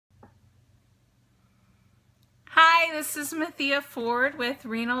this is Mathia Ford with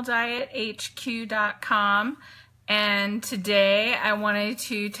RenalDietHQ.com, and today I wanted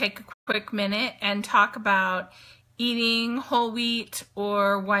to take a quick minute and talk about eating whole wheat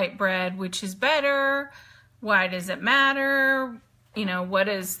or white bread, which is better, why does it matter, what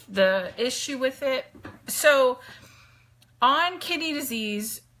is the issue with it. So on kidney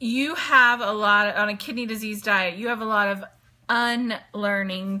disease, on a kidney disease diet, you have a lot of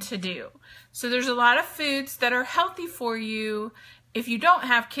unlearning to do. So there's a lot of foods that are healthy for you if you don't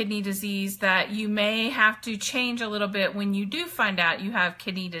have kidney disease that you may have to change a little bit when you do find out you have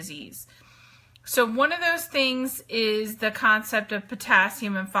kidney disease. So one of those things is the concept of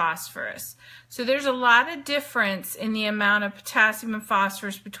potassium and phosphorus. So there's a lot of difference in the amount of potassium and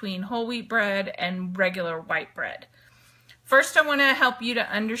phosphorus between whole wheat bread and regular white bread. First, I want to help you to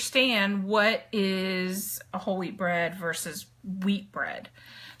understand what is a whole wheat bread versus wheat bread.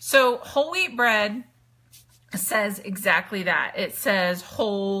 So whole wheat bread says exactly that. It says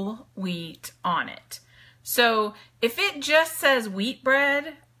whole wheat on it. So if it just says wheat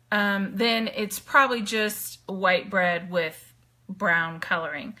bread, then it's probably just white bread with brown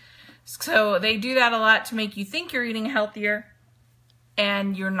coloring. So they do that a lot to make you think you're eating healthier,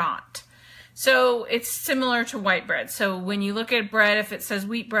 and you're not. So it's similar to white bread. So when you look at bread, if it says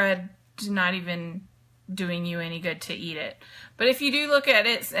wheat bread, it's not even doing you any good to eat it. But if you do look at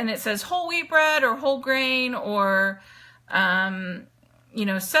it and it says whole wheat bread or whole grain or 7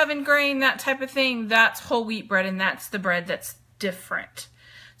 grain, that type of thing, that's whole wheat bread, and that's the bread that's different.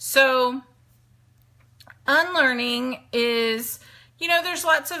 So unlearning is, there's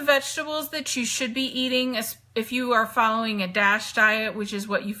lots of vegetables that you should be eating if you are following a DASH diet, which is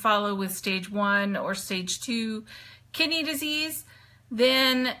what you follow with stage 1 or stage 2 kidney disease.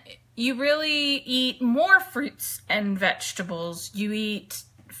 Then you really eat more fruits and vegetables. You eat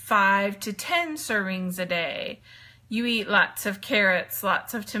 5 to 10 servings a day. You eat lots of carrots,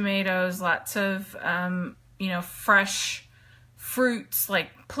 lots of tomatoes, lots of, fresh fruits like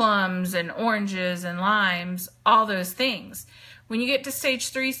plums and oranges and limes, all those things. When you get to stage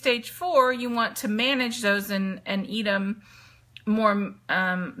 3, stage 4, you want to manage those and eat them more,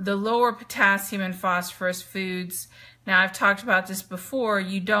 the lower potassium and phosphorus foods. Now, I've talked about this before.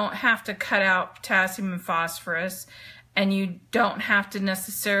 You don't have to cut out potassium and phosphorus, and you don't have to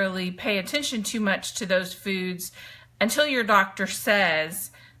necessarily pay attention too much to those foods until your doctor says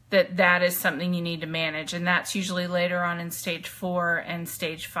that that is something you need to manage, and that's usually later on in stage 4 and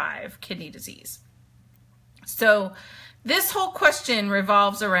stage 5 kidney disease. So this whole question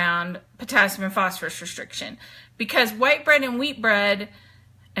revolves around potassium and phosphorus restriction, because white bread and wheat bread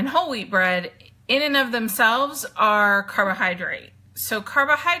and whole wheat bread in and of themselves are carbohydrate. So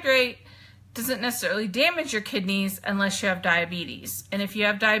carbohydrate doesn't necessarily damage your kidneys unless you have diabetes. And if you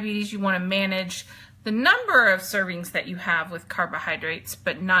have diabetes, you want to manage the number of servings that you have with carbohydrates,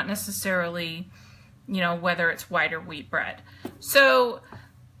 but not necessarily, whether it's white or wheat bread. So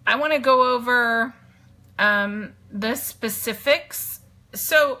I want to go over the specifics.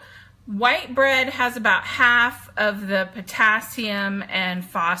 So white bread has about half of the potassium and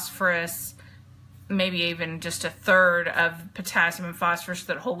phosphorus, maybe even just a third of potassium and phosphorus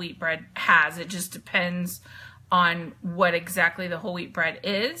that whole wheat bread has. It just depends on what exactly the whole wheat bread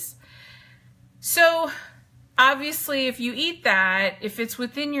is. So obviously if you eat that, if it's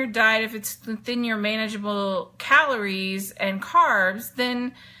within your diet, if it's within your manageable calories and carbs,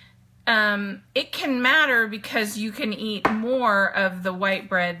 then it can matter because you can eat more of the white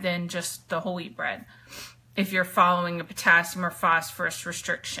bread than just the whole wheat bread if you're following a potassium or phosphorus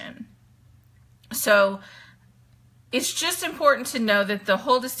restriction. So it's just important to know that the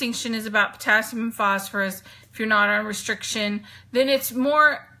whole distinction is about potassium and phosphorus. If you're not on restriction, then it's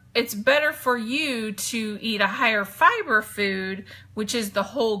better for you to eat a higher fiber food, which is the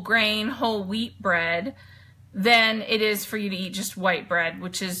whole grain, whole wheat bread, than it is for you to eat just white bread,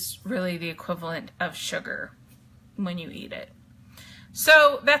 which is really the equivalent of sugar when you eat it.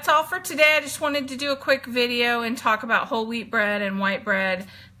 So that's all for today. I just wanted to do a quick video and talk about whole wheat bread and white bread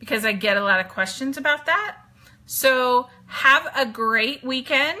because I get a lot of questions about that. So have a great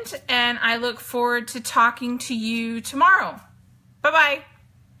weekend, and I look forward to talking to you tomorrow. Bye-bye.